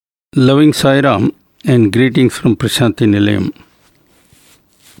Loving Sai Ram and greetings from Prashanthi Nilayam.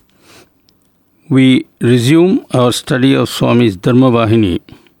 We resume our study of Swami's Dharmavahini.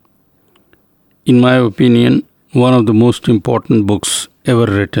 In my opinion, one of the most important books ever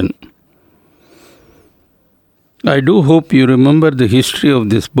written. I do hope you remember the history of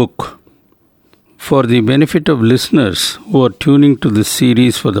this book. For the benefit of listeners who are tuning to this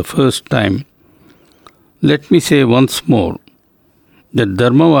series for the first time, let me say once more that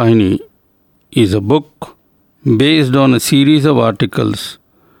Dharmavahini is a book based on a series of articles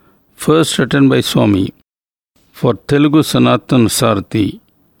first written by Swami for Telugu Sanatana Sarathi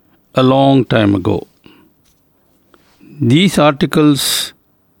a long time ago. These articles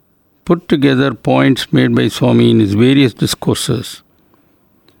put together points made by Swami in his various discourses,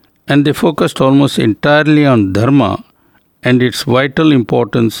 and they focused almost entirely on Dharma and its vital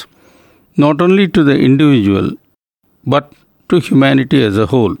importance not only to the individual but to humanity as a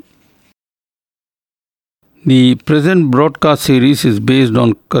whole. The present broadcast series is based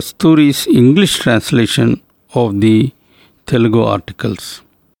on Kasturi's English translation of the Telugu articles.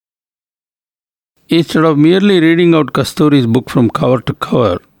 Instead of merely reading out Kasturi's book from cover to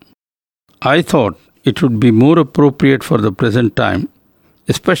cover, I thought it would be more appropriate for the present time,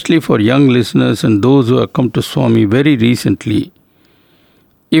 especially for young listeners and those who have come to Swami very recently,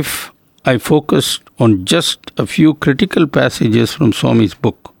 if I focused on just a few critical passages from Swami's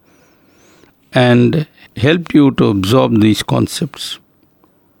book and helped you to absorb these concepts.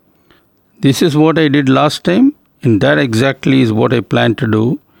 This is what I did last time, and that exactly is what I plan to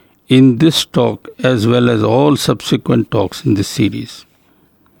do in this talk as well as all subsequent talks in this series.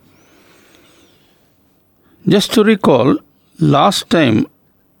 Just to recall, last time,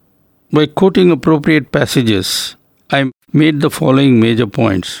 by quoting appropriate passages, I made the following major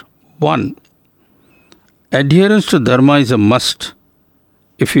points. 1. Adherence to Dharma is a must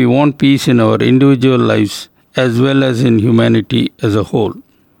if we want peace in our individual lives as well as in humanity as a whole.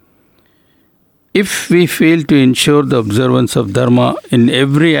 If we fail to ensure the observance of Dharma in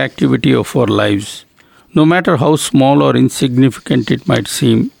every activity of our lives, no matter how small or insignificant it might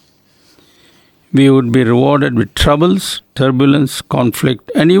seem, we would be rewarded with troubles, turbulence,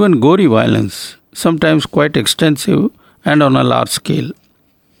 conflict, and even gory violence, sometimes quite extensive and on a large scale.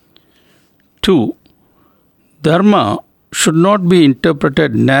 2. Dharma should not be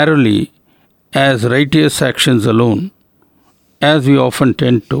interpreted narrowly as righteous actions alone, as we often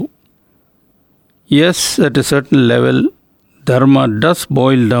tend to. Yes, at a certain level, Dharma does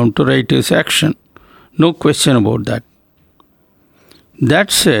boil down to righteous action. No question about that.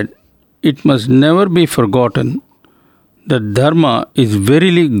 That said, it must never be forgotten that Dharma is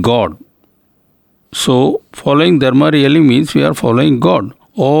verily God. So, following Dharma really means we are following God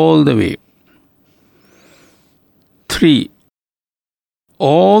all the way. 3.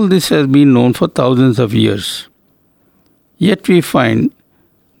 All this has been known for thousands of years. Yet we find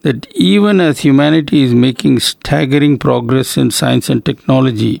that even as humanity is making staggering progress in science and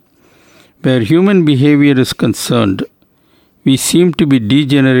technology, where human behavior is concerned, we seem to be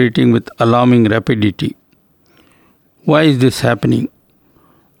degenerating with alarming rapidity. Why is this happening?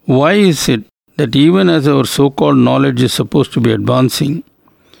 Why is it that even as our so-called knowledge is supposed to be advancing,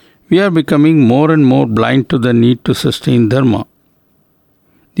 we are becoming more and more blind to the need to sustain Dharma?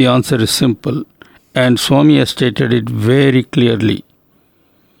 The answer is simple, and Swami has stated it very clearly.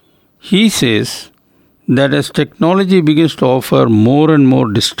 He says that as technology begins to offer more and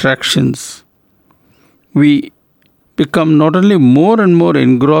more distractions, we become not only more and more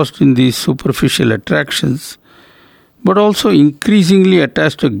engrossed in these superficial attractions, but also increasingly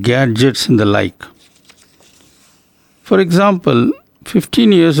attached to gadgets and the like. For example,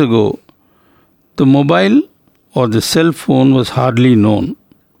 15 years ago, the mobile or the cell phone was hardly known.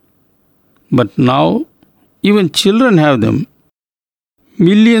 But now, even children have them.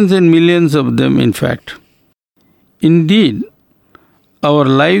 Millions and millions of them, in fact. Indeed, our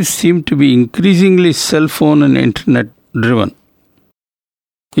lives seem to be increasingly cell phone and internet driven.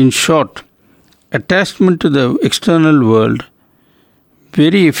 In short, attachment to the external world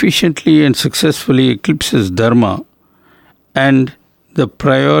very efficiently and successfully eclipses Dharma and the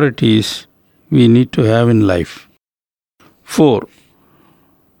priorities we need to have in life. 4.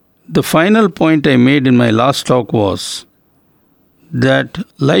 The final point I made in my last talk was that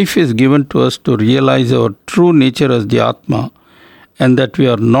life is given to us to realize our true nature as the Atma and that we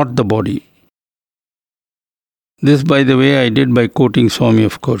are not the body. This, by the way, I did by quoting Swami,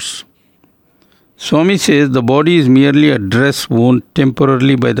 of course. Swami says the body is merely a dress worn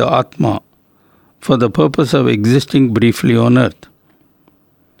temporarily by the Atma for the purpose of existing briefly on earth.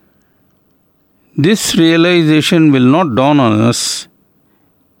 This realization will not dawn on us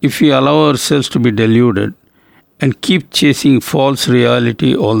if we allow ourselves to be deluded and keep chasing false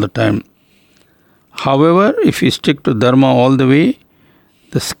reality all the time. However, if we stick to Dharma all the way,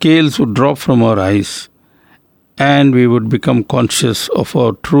 the scales would drop from our eyes and we would become conscious of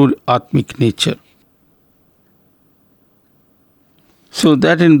our true Atmic nature. So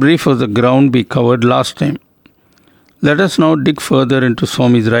that in brief was the ground we covered last time. Let us now dig further into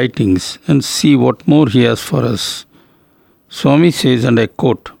Swami's writings and see what more he has for us. Swami says, and I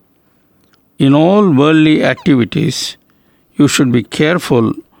quote, "In all worldly activities, you should be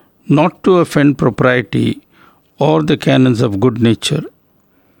careful not to offend propriety or the canons of good nature.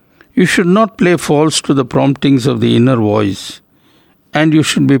 You should not play false to the promptings of the inner voice, and you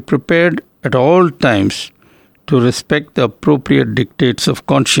should be prepared at all times to respect the appropriate dictates of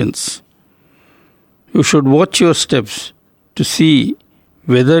conscience. You should watch your steps to see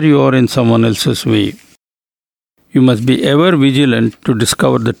whether you are in someone else's way. You must be ever vigilant to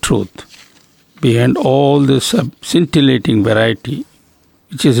discover the truth behind all this scintillating variety,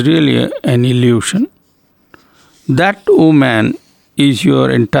 which is really an illusion. That, O man, is your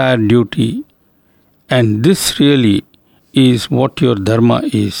entire duty, and this really is what your dharma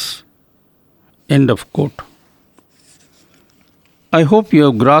is." End of quote. I hope you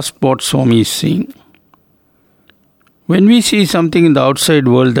have grasped what Swami is saying. When we see something in the outside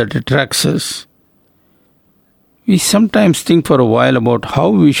world that attracts us, we sometimes think for a while about how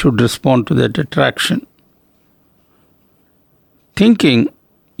we should respond to that attraction. Thinking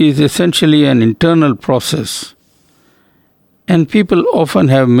is essentially an internal process, and people often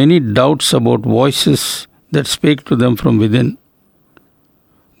have many doubts about voices that speak to them from within.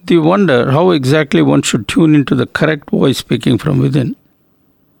 They wonder how exactly one should tune into the correct voice speaking from within.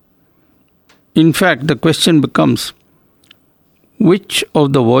 In fact, the question becomes, which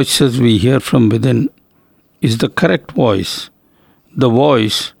of the voices we hear from within is the correct voice, the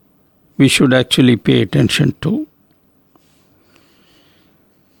voice we should actually pay attention to?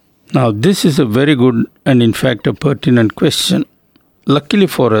 Now, this is a very good and in fact a pertinent question. Luckily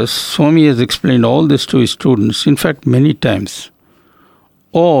for us, Swami has explained all this to his students, in fact many times.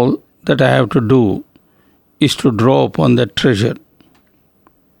 All that I have to do is to draw upon that treasure.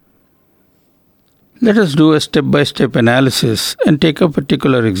 Let us do a step-by-step analysis and take a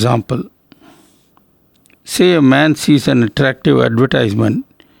particular example. Say a man sees an attractive advertisement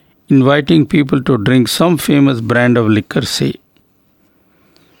inviting people to drink some famous brand of liquor, say.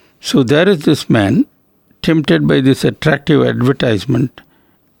 So there is this man, tempted by this attractive advertisement,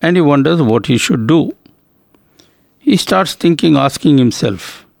 and he wonders what he should do. He starts thinking, asking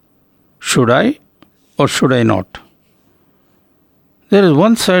himself, should I or should I not? There is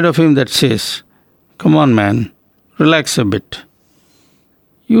one side of him that says, come on man, relax a bit.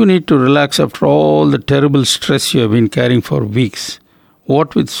 You need to relax after all the terrible stress you have been carrying for weeks.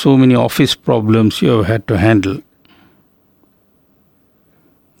 What with so many office problems you have had to handle.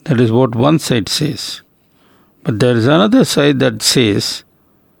 That is what one side says. But there is another side that says,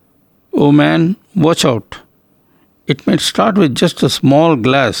 oh man, watch out. It might start with just a small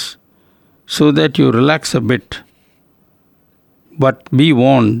glass so that you relax a bit. But be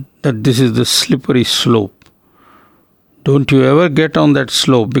warned that this is the slippery slope. Don't you ever get on that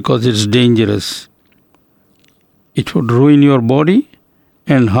slope because it's dangerous. It would ruin your body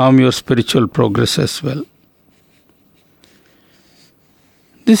and harm your spiritual progress as well.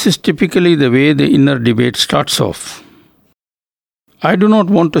 This is typically the way the inner debate starts off. I do not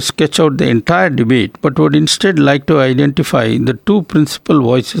want to sketch out the entire debate, but would instead like to identify the two principal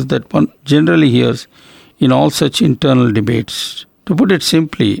voices that one generally hears in all such internal debates. To put it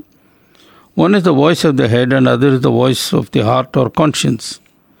simply, one is the voice of the head and other is the voice of the heart or conscience.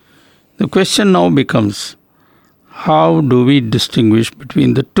 The question now becomes, how do we distinguish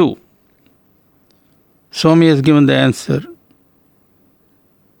between the two? Swami has given the answer.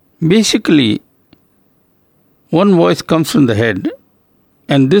 Basically, one voice comes from the head,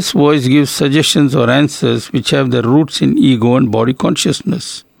 and this voice gives suggestions or answers which have their roots in ego and body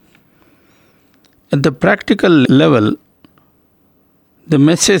consciousness. At the practical level, the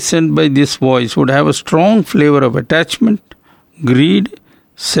message sent by this voice would have a strong flavor of attachment, greed,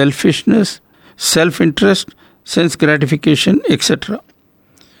 selfishness, self-interest, sense gratification, etc.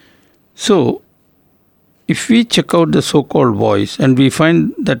 So, if we check out the so-called voice and we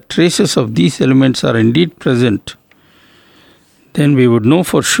find that traces of these elements are indeed present, then we would know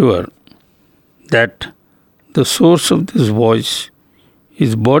for sure that the source of this voice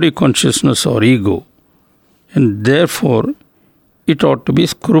is body consciousness or ego, and therefore it ought to be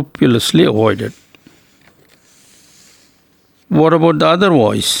scrupulously avoided. What about the other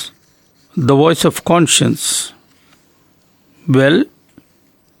voice, the voice of conscience? Well,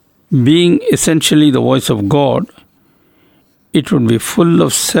 Being essentially the voice of God, it would be full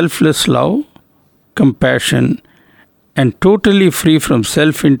of selfless love, compassion, and totally free from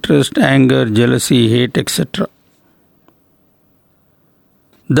self-interest, anger, jealousy, hate, etc.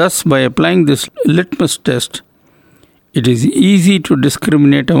 Thus, by applying this litmus test, it is easy to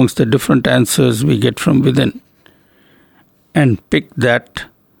discriminate amongst the different answers we get from within and pick that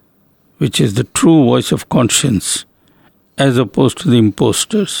which is the true voice of conscience as opposed to the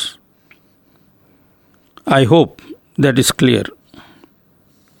imposters. I hope that is clear.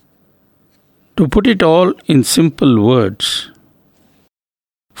 To put it all in simple words,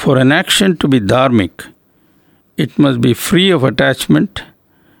 for an action to be dharmic, it must be free of attachment,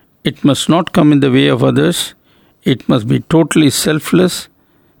 it must not come in the way of others, it must be totally selfless,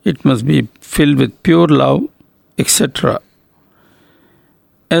 it must be filled with pure love, etc.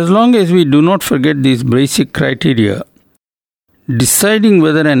 As long as we do not forget these basic criteria, deciding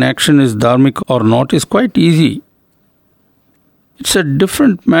whether an action is dharmic or not is quite easy. It's a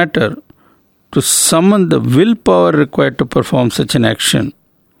different matter to summon the willpower required to perform such an action,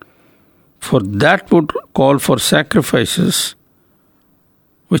 for that would call for sacrifices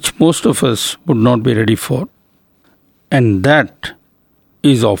which most of us would not be ready for. And that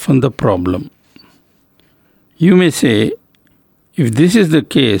is often the problem. You may say, if this is the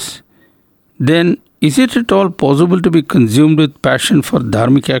case, then is it at all possible to be consumed with passion for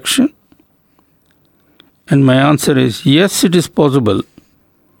dharmic action? And my answer is yes, it is possible,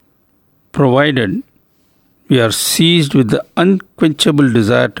 provided we are seized with the unquenchable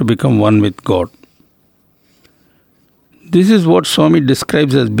desire to become one with God. This is what Swami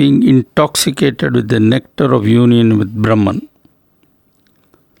describes as being intoxicated with the nectar of union with Brahman.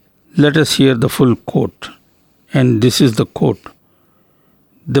 Let us hear the full quote. And this is the quote.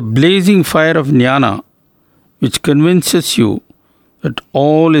 The blazing fire of jnana, which convinces you that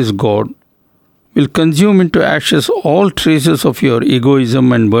all is God, will consume into ashes all traces of your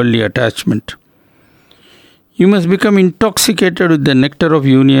egoism and worldly attachment. You must become intoxicated with the nectar of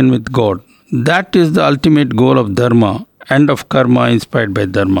union with God. That is the ultimate goal of dharma and of karma inspired by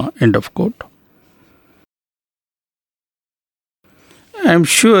dharma. End of quote. I am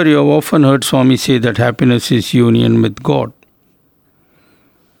sure you have often heard Swami say that happiness is union with God.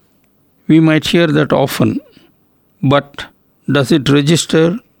 We might hear that often, but does it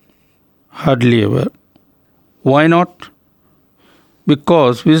register? Hardly ever. Why not?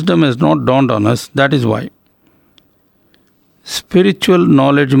 Because wisdom has not dawned on us, that is why. Spiritual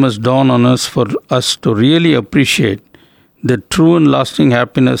knowledge must dawn on us for us to really appreciate that true and lasting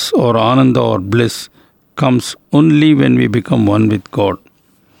happiness or ananda or bliss comes only when we become one with God.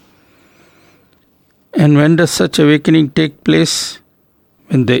 And when does such awakening take place?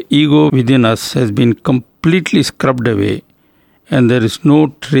 When the ego within us has been completely scrubbed away and there is no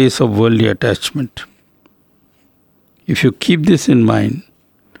trace of worldly attachment. If you keep this in mind,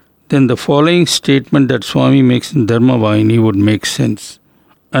 then the following statement that Swami makes in Dharma Vahini would make sense.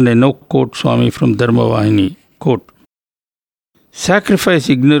 And I now quote Swami from Dharma Vahini, quote, sacrifice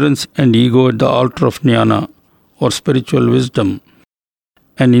ignorance and ego at the altar of jnana or spiritual wisdom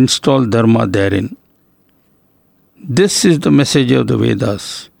and install dharma therein. This is the message of the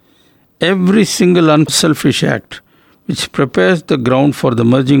Vedas. Every single unselfish act which prepares the ground for the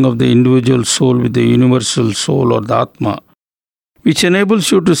merging of the individual soul with the universal soul or the Atma, which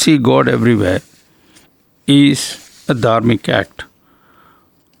enables you to see God everywhere, is a dharmic act.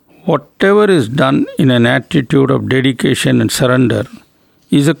 Whatever is done in an attitude of dedication and surrender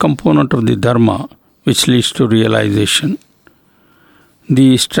is a component of the dharma which leads to realization.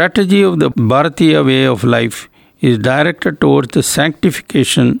 The strategy of the Bharatiya way of life is directed towards the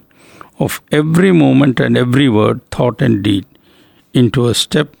sanctification of every moment and every word, thought and deed into a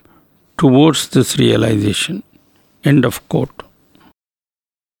step towards this realization. End of quote.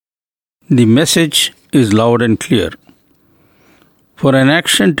 The message is loud and clear. For an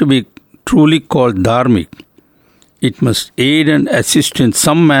action to be truly called dharmic, it must aid and assist in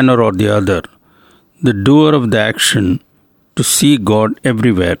some manner or the other the doer of the action to see God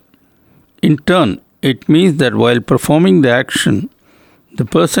everywhere. In turn, it means that while performing the action, the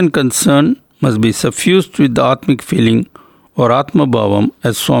person concerned must be suffused with the Atmic feeling or Atma Bhavam,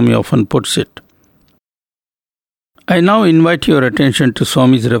 as Swami often puts it. I now invite your attention to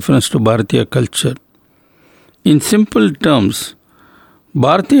Swami's reference to Bharatiya culture. In simple terms,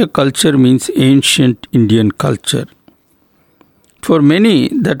 Bharatiya culture means ancient Indian culture. For many,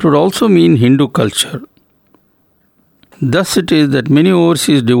 that would also mean Hindu culture. Thus it is that many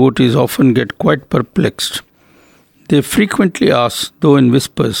overseas devotees often get quite perplexed. They frequently ask, though in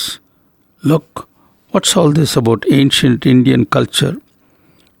whispers, "Look, what's all this about ancient Indian culture?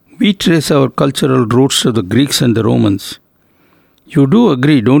 We trace our cultural roots to the Greeks and the Romans. You do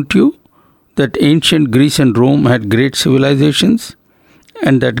agree, don't you, that ancient Greece and Rome had great civilizations,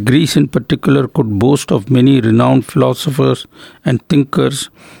 and that Greece in particular could boast of many renowned philosophers and thinkers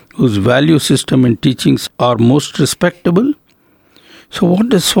whose value system and teachings are most respectable? So what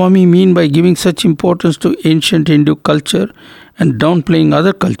does Swami mean by giving such importance to ancient Hindu culture and downplaying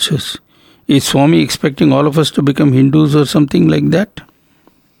other cultures? Is Swami expecting all of us to become Hindus or something like that?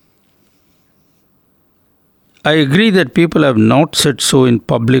 I agree that people have not said so in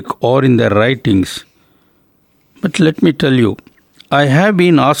public or in their writings. But let me tell you, I have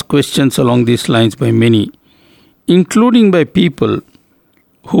been asked questions along these lines by many, including by people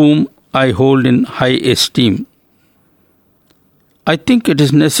whom I hold in high esteem. I think it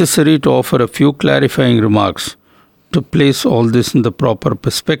is necessary to offer a few clarifying remarks to place all this in the proper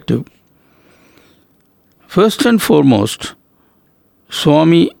perspective. First and foremost,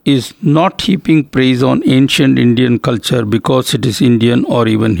 Swami is not heaping praise on ancient Indian culture because it is Indian or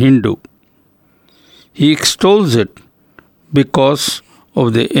even Hindu. He extols it because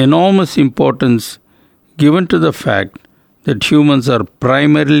of the enormous importance given to the fact that humans are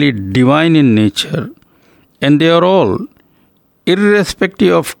primarily divine in nature, and they are all,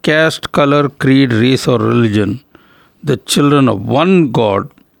 irrespective of caste, color, creed, race or religion, the children of one God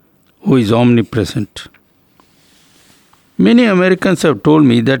who is omnipresent. Many Americans have told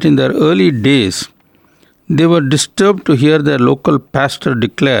me that in their early days, they were disturbed to hear their local pastor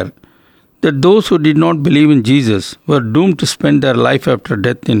declare that those who did not believe in Jesus were doomed to spend their life after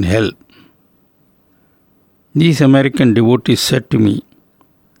death in hell. These American devotees said to me,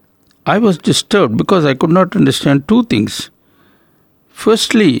 I was disturbed because I could not understand two things.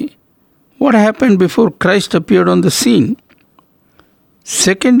 Firstly, what happened before Christ appeared on the scene?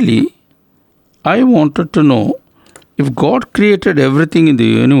 Secondly, I wanted to know, if God created everything in the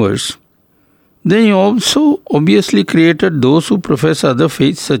universe, then He also obviously created those who profess other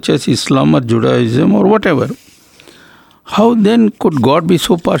faiths such as Islam or Judaism or whatever. How then could God be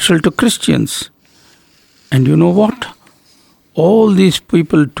so partial to Christians? And you know what? All these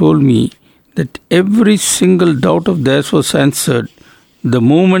people told me that every single doubt of theirs was answered the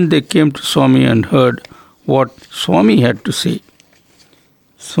moment they came to Swami and heard what Swami had to say.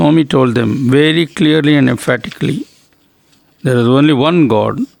 Swami told them very clearly and emphatically, there is only one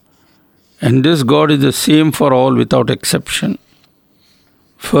God, and this God is the same for all without exception.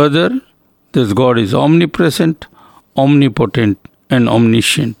 Further, this God is omnipresent, omnipotent, and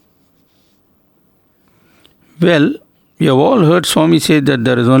omniscient. Well, we have all heard Swami say that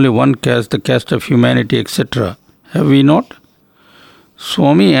there is only one caste, the caste of humanity, etc. Have we not?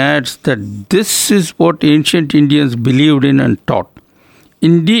 Swami adds that this is what ancient Indians believed in and taught.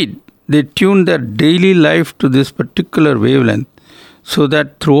 Indeed, they tuned their daily life to this particular wavelength so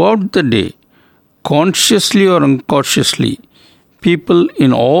that throughout the day, consciously or unconsciously, people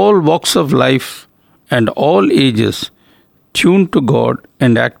in all walks of life and all ages tuned to God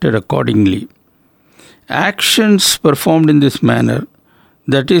and acted accordingly. Actions performed in this manner,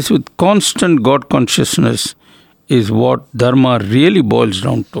 that is with constant God consciousness, is what Dharma really boils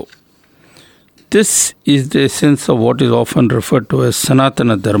down to. This is the essence of what is often referred to as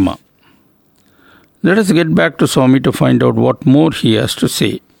Sanatana Dharma. Let us get back to Swami to find out what more he has to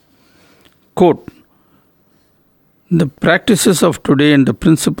say. Quote, the practices of today and the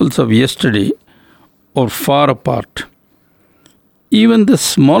principles of yesterday are far apart. Even the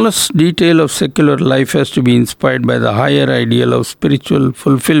smallest detail of secular life has to be inspired by the higher ideal of spiritual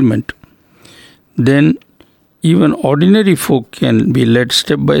fulfillment. Then, even ordinary folk can be led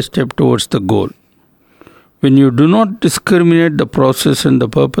step by step towards the goal. When you do not discriminate the process and the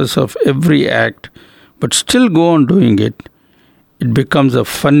purpose of every act, but still go on doing it, it becomes a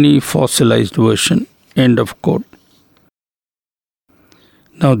funny fossilized version. End of quote.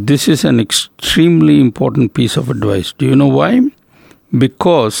 Now, this is an extremely important piece of advice. Do you know why?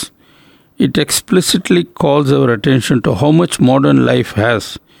 Because it explicitly calls our attention to how much modern life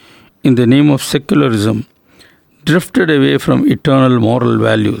has, in the name of secularism, drifted away from eternal moral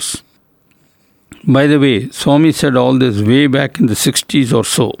values. By the way, Swami said all this way back in the 60s or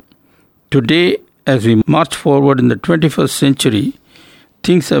so. Today, as we march forward in the 21st century,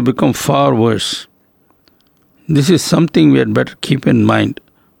 things have become far worse. This is something we had better keep in mind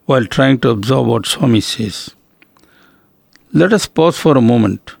while trying to absorb what Swami says. Let us pause for a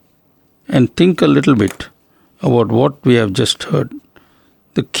moment and think a little bit about what we have just heard.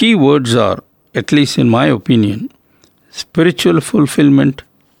 The key words are, at least in my opinion, spiritual fulfillment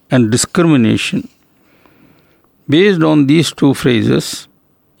and discrimination. Based on these two phrases,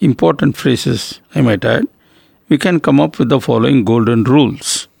 important phrases I might add, we can come up with the following golden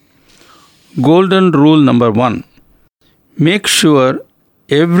rules. Golden rule number 1. Make sure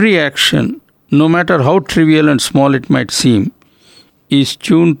every action, no matter how trivial and small it might seem, is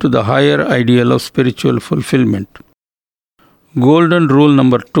tuned to the higher ideal of spiritual fulfillment. Golden rule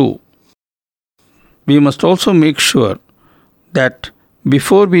number 2. We must also make sure that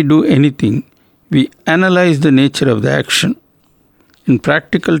before we do anything, we analyze the nature of the action. In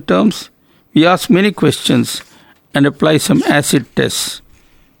practical terms, we ask many questions and apply some acid tests.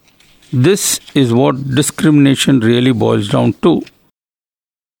 This is what discrimination really boils down to.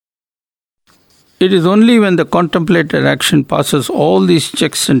 It is only when the contemplated action passes all these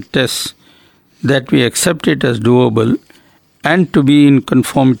checks and tests that we accept it as doable and to be in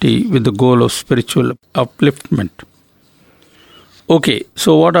conformity with the goal of spiritual upliftment. Okay,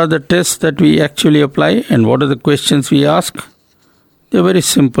 so what are the tests that we actually apply and what are the questions we ask? They're very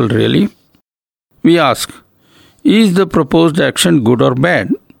simple really. We ask, is the proposed action good or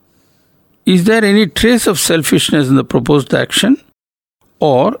bad? Is there any trace of selfishness in the proposed action?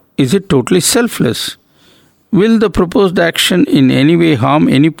 Or is it totally selfless? Will the proposed action in any way harm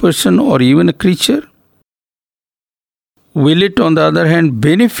any person or even a creature? Will it, on the other hand,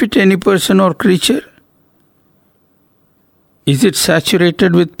 benefit any person or creature? Is it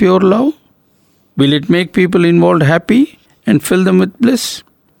saturated with pure love? Will it make people involved happy and fill them with bliss?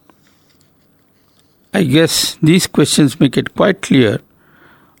 I guess these questions make it quite clear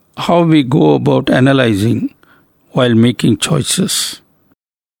how we go about analyzing while making choices.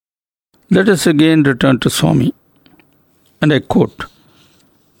 Let us again return to Swami. And I quote,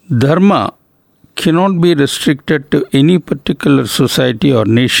 Dharma cannot be restricted to any particular society or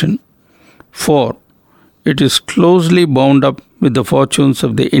nation, for it is closely bound up with the fortunes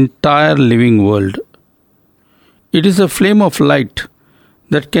of the entire living world. It is a flame of light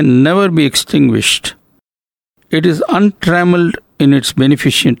that can never be extinguished. It is untrammeled in its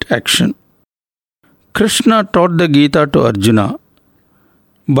beneficent action. Krishna taught the Gita to Arjuna,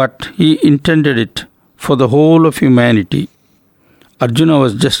 but he intended it for the whole of humanity. Arjuna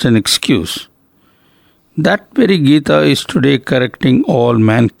was just an excuse. That very Gita is today correcting all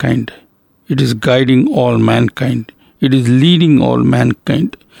mankind. It is guiding all mankind. It is leading all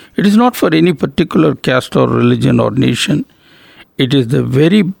mankind. It is not for any particular caste or religion or nation. It is the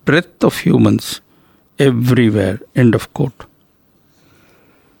very breath of humans everywhere. End of quote.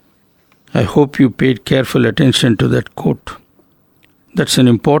 I hope you paid careful attention to that quote. That's an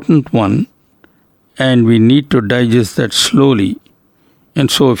important one, and we need to digest that slowly. And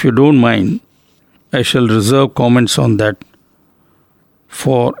so, if you don't mind, I shall reserve comments on that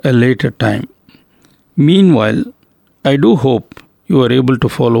for a later time. Meanwhile, I do hope you are able to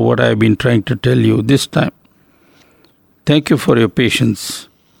follow what I have been trying to tell you this time. Thank you for your patience.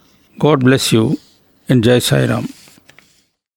 God bless you, and Jai Sai Ram.